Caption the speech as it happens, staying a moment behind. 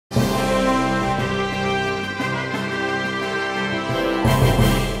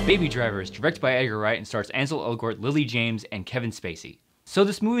Baby Driver is directed by Edgar Wright and stars Ansel Elgort, Lily James, and Kevin Spacey. So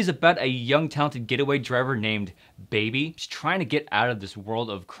this movie is about a young talented getaway driver named Baby. He's trying to get out of this world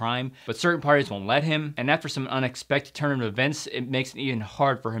of crime, but certain parties won't let him, and after some unexpected turn of events, it makes it even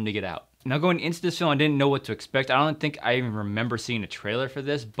hard for him to get out. Now going into this film, I didn't know what to expect. I don't think I even remember seeing a trailer for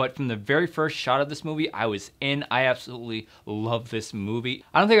this, but from the very first shot of this movie, I was in. I absolutely love this movie.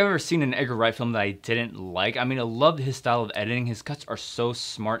 I don't think I've ever seen an Edgar Wright film that I didn't like. I mean, I loved his style of editing. His cuts are so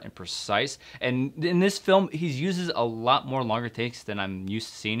smart and precise, and in this film, he uses a lot more longer takes than I'm used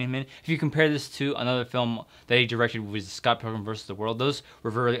to seeing him in. If you compare this to another film that he directed, which was Scott Pilgrim vs. the World, those were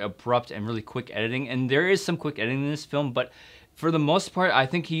very abrupt and really quick editing, and there is some quick editing in this film, but for the most part, I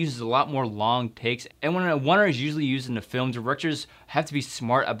think he uses a lot more long takes. And when a one-er is usually used in a film, directors have to be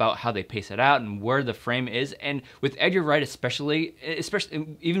smart about how they pace it out and where the frame is. And with Edgar Wright especially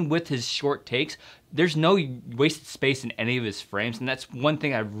even with his short takes, there's no wasted space in any of his frames, and that's one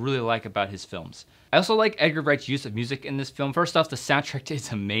thing I really like about his films. I also like Edgar Wright's use of music in this film. First off, the soundtrack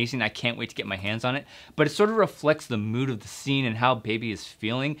is amazing. I can't wait to get my hands on it, but it sort of reflects the mood of the scene and how Baby is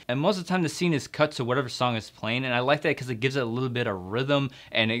feeling. And most of the time the scene is cut to whatever song is playing, and I like that because it gives it a little bit of rhythm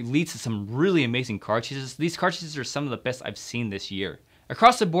and it leads to some really amazing car chases. These car chases are some of the best I've seen this year.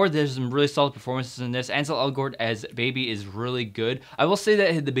 Across the board, there's some really solid performances in this. Ansel Elgort as Baby is really good. I will say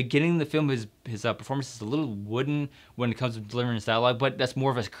that at the beginning of the film, his performance is a little wooden when it comes to delivering his dialogue, but that's more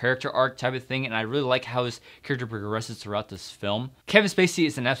of a character arc type of thing, and I really like how his character progresses throughout this film. Kevin Spacey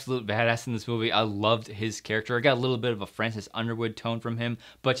is an absolute badass in this movie. I loved his character. I got a little bit of a Francis Underwood tone from him,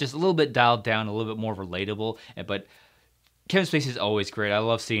 but just a little bit dialed down, a little bit more relatable, but Kevin Spacey is always great. I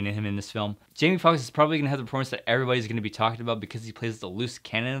love seeing him in this film. Jamie Foxx is probably going to have the performance that everybody's going to be talking about because he plays the loose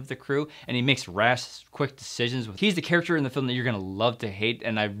cannon of the crew and he makes rash, quick decisions. He's the character in the film that you're going to love to hate,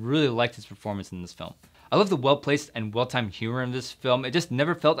 and I really liked his performance in this film. I love the well-placed and well-timed humor in this film. It just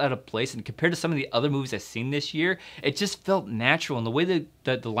never felt out of place, and compared to some of the other movies I've seen this year, it just felt natural, and the way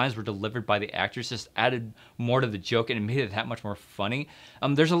that the lines were delivered by the actors just added more to the joke, and it made it that much more funny.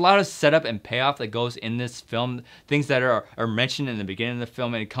 There's a lot of setup and payoff that goes in this film, things that are mentioned in the beginning of the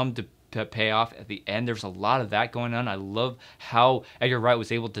film and come to pay off at the end. There's a lot of that going on. I love how Edgar Wright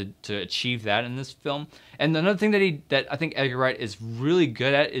was able to achieve that in this film. And another thing that I think Edgar Wright is really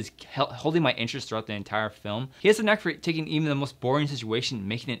good at is holding my interest throughout the entire film. He has a knack for taking even the most boring situation and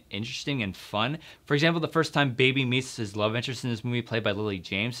making it interesting and fun. For example, the first time Baby meets his love interest in this movie, played by Lily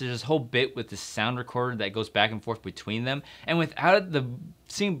James, there's this whole bit with this sound recorder that goes back and forth between them, and without it, the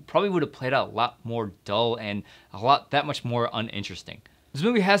scene probably would have played out a lot more dull and that much more uninteresting. This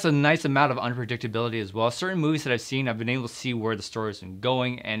movie has a nice amount of unpredictability as well. Certain movies that I've seen, I've been able to see where the story's been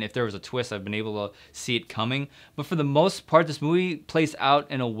going, and if there was a twist, I've been able to see it coming. But for the most part, this movie plays out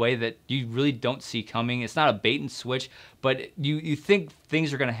in a way that you really don't see coming. It's not a bait and switch, but you think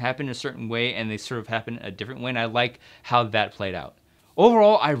things are going to happen in a certain way, and they sort of happen a different way, and I like how that played out.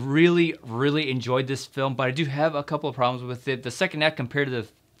 Overall, I really, really enjoyed this film, but I do have a couple of problems with it. The second act compared to the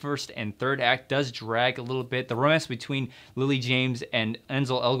first and third act does drag a little bit. The romance between Lily James and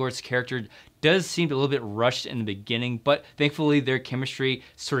Ansel Elgort's character does seem a little bit rushed in the beginning, but thankfully their chemistry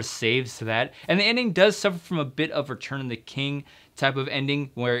sort of saves that. And the ending does suffer from a bit of Return of the King type of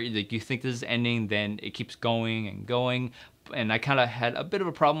ending, where like, you think this is ending, then it keeps going and going. And I kind of had a bit of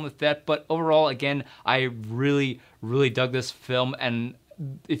a problem with that, but overall, again, I really, really dug this film, and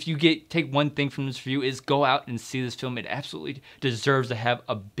if you take one thing from this review is go out and see this film. It absolutely deserves to have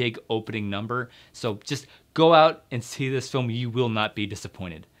a big opening number. So just go out and see this film. You will not be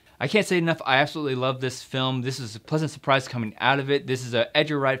disappointed. I can't say enough. I absolutely love this film. This is a pleasant surprise coming out of it. This is an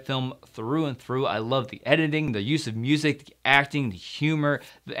Edgar Wright film through and through. I love the editing, the use of music, the acting, the humor,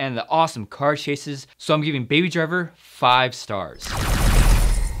 and the awesome car chases. So I'm giving Baby Driver 5 stars.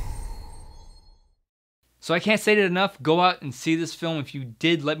 So I can't say it enough. Go out and see this film. If you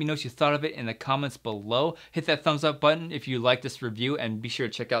did, let me know what you thought of it in the comments below. Hit that thumbs up button if you like this review, and be sure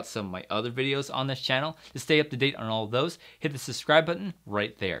to check out some of my other videos on this channel to stay up to date on all of those. Hit the subscribe button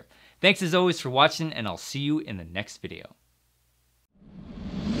right there. Thanks as always for watching, and I'll see you in the next video.